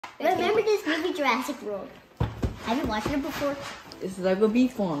Remember this movie Jurassic World? Have you watched it before? It's Lego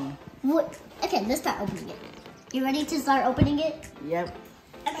beef one. What? Okay, let's start opening it. You ready to start opening it? Yep.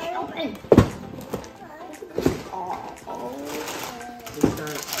 Okay, open. Let's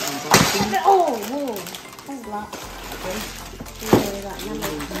start unboxing. Oh, whoa. That's a lot. Okay. We got number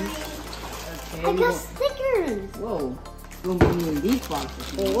 3. Okay. I got stickers. Whoa. You're gonna be in these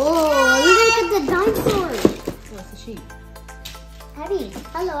boxes. Whoa, look at the dinosaurs. What's the sheep? Abby,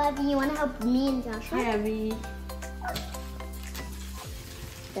 hello Abby. You want to help me and Joshua? Hi, Abby.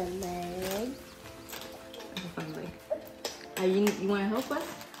 The leg. You want to help us?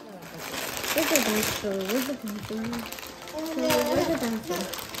 Where's the dinosaur? Where's the dinosaur? Where's the dinosaur?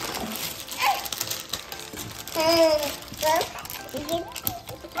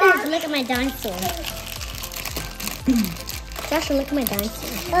 Guys, look at my dinosaur. Joshua, look at my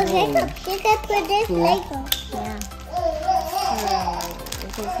dinosaur. Okay, so you can put this Lego. Yeah.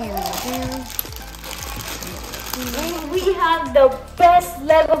 This is him down. And we have the best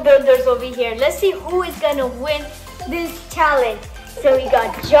Lego builders over here. Let's see who is gonna win this challenge. So we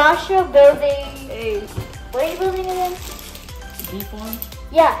got Joshua building what are you building again? Beef farm?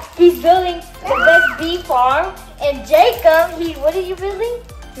 Yeah, he's building the best bee farm. And Jacob, what are you building?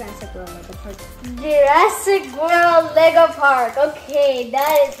 Jurassic World Lego Park. Jurassic World Lego Park. Okay,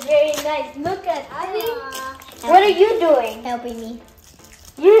 that is very nice. Look at Abby. What are you doing? Helping me.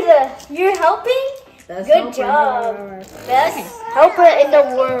 You're helping? That's Good job. Best helper in the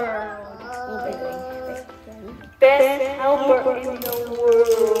world. Best helper in the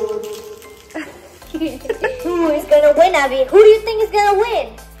world. Who is gonna win, Abby? Who do you think is gonna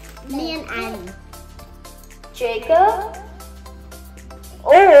win? Me and Annie. Jacob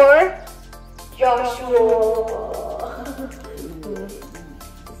or Joshua? Let's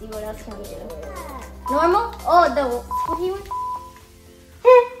see what else can we do. Normal? Oh, the spooky one?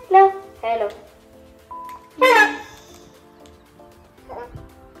 No. Hello.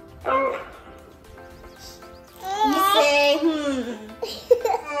 You say,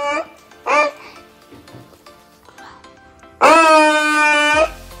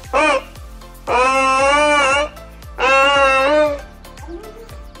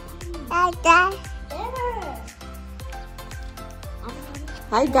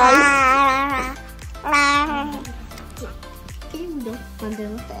 Hi, guys. Wonder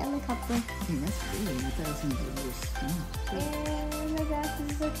with the helicopter. That's pretty. I thought it was going to be really small. Oh my gosh, this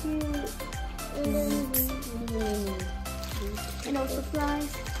is so cute. And also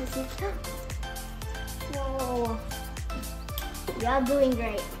flies. Whoa. Y'all doing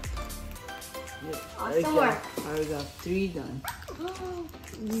great. Yep. Awesome work. I already got 3 done.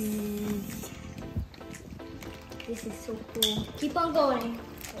 This is so cool. Keep on going.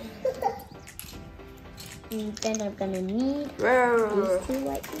 And then I'm gonna need these 2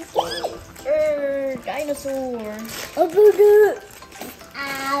 white pieces. Dinosaur. Oh, boo boo.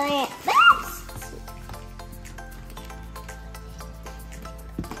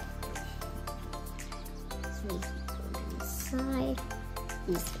 So he goes inside.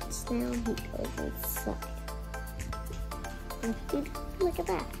 He sits down. He goes inside. Look at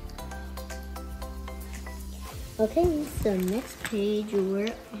that. Okay, so next page we're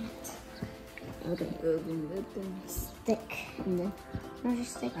at. Okay. Building the thing. Stick. And then another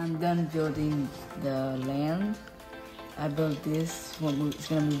stick. I'm done building the land. I built this. It's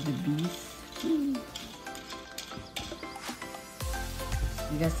gonna move the bees. You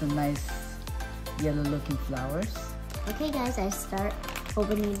got some nice yellow looking flowers. Okay guys, I start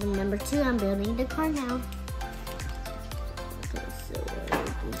opening the number 2. I'm building the car now. Okay, so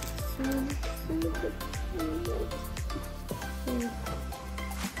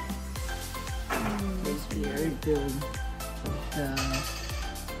This here build the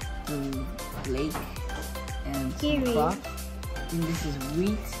lake and some Kiri. crops. And this is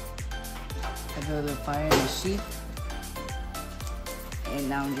wheat. I built a fire and a sheep. And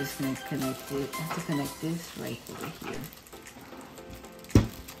now I'm just gonna connect it. I have to connect this right over here.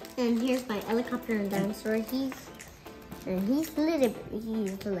 and here's my helicopter and dinosaur. He's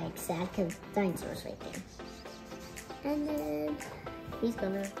like sad because dinosaurs right there. And then he's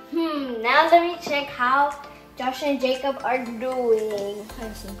gonna. Now let me check how Josh and Jacob are doing.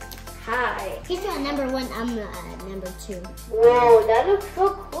 Hi. He's at number 1. I'm at number 2. Whoa, that looks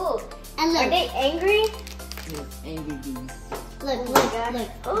so cool. And look, Are they angry? Yes, angry bees. look.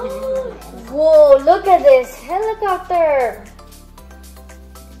 Oh. Whoa, look at this helicopter.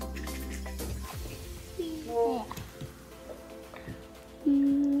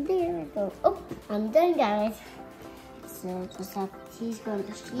 There we go. Oh, I'm done, guys. So just have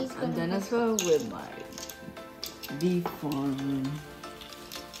I'm done as well with my bee farm.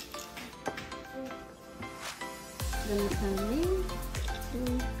 gonna come in.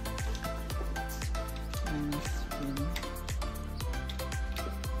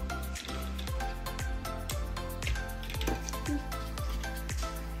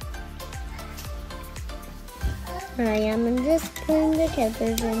 I am just putting the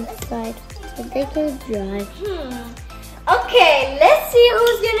peppers inside so they can dry. Okay, let's see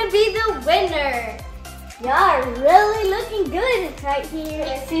who's gonna be the winner. Y'all are really looking good right here.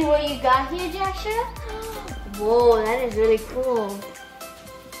 Let's see what you got here, Joshua. Whoa, that is really cool.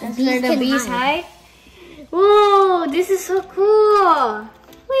 That's where the bees hide. Whoa, this is so cool.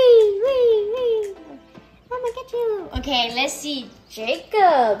 Wee, wee, wee. I'm gonna get you. Okay, let's see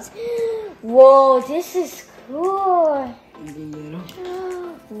Jacob's. Whoa, this is cool.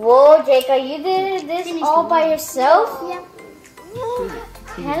 Whoa, Jacob, you did this all by yourself? Yep.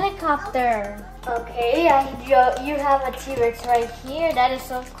 Helicopter. Okay, you have a T-Rex right here. That is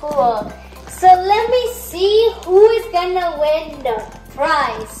so cool. So let me see who is gonna win the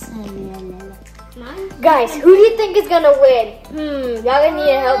prize. Guys, who do you think is gonna win? Y'all gonna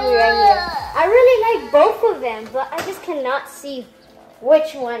need to help me right here. I really like both of them, but I just cannot see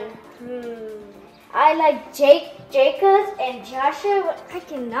which one. I like Jacob's and Joshua,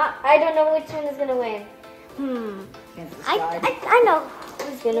 but I don't know which one is gonna win. I know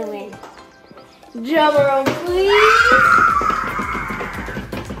who's gonna win. Drum roll, please.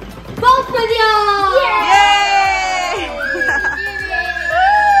 Both of y'all! Yay!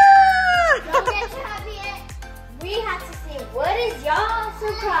 Don't get too happy yet. We have to see what is y'all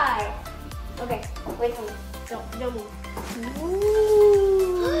surprise. Okay, wait for me. Don't move.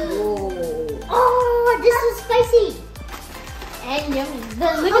 Oh, this is spicy. And yummy.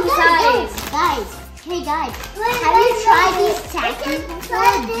 Look at the size. Guys, hey guys, have you tried these tacky?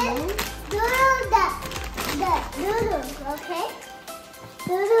 The noodles, okay?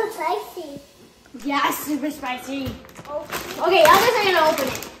 Noodles spicy. Yeah, super spicy. Okay, y'all just are gonna open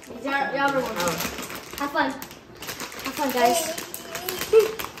it. Y'all are one. Have fun. Have fun, guys.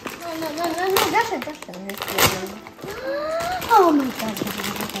 No, that's a Oh my god.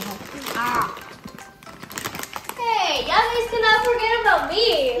 Hey, y'all guys cannot forget about me.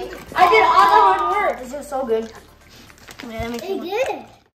 I did all the hard work. This is so good. Let me It's good.